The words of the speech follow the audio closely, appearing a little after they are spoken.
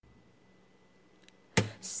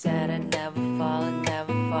Said I'd never fall, I'd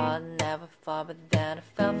never fall, I'd never fall, but then I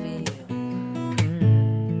fell for you.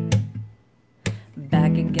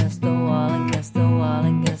 Back against the wall, against the wall,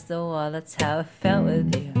 against the wall, that's how I felt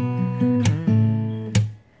with you.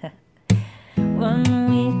 One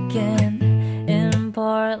weekend in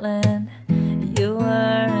Portland, you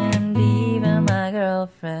weren't even my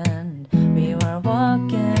girlfriend. We were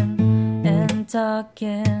walking and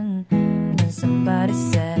talking, and somebody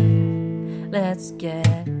said, let's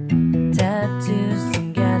get tattoos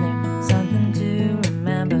together, something to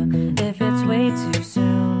remember. If it's way too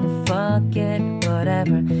soon, fuck it,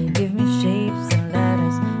 whatever. Give me shapes and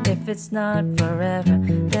letters. If it's not forever,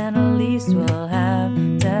 then at least we'll have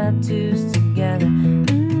tattoos together.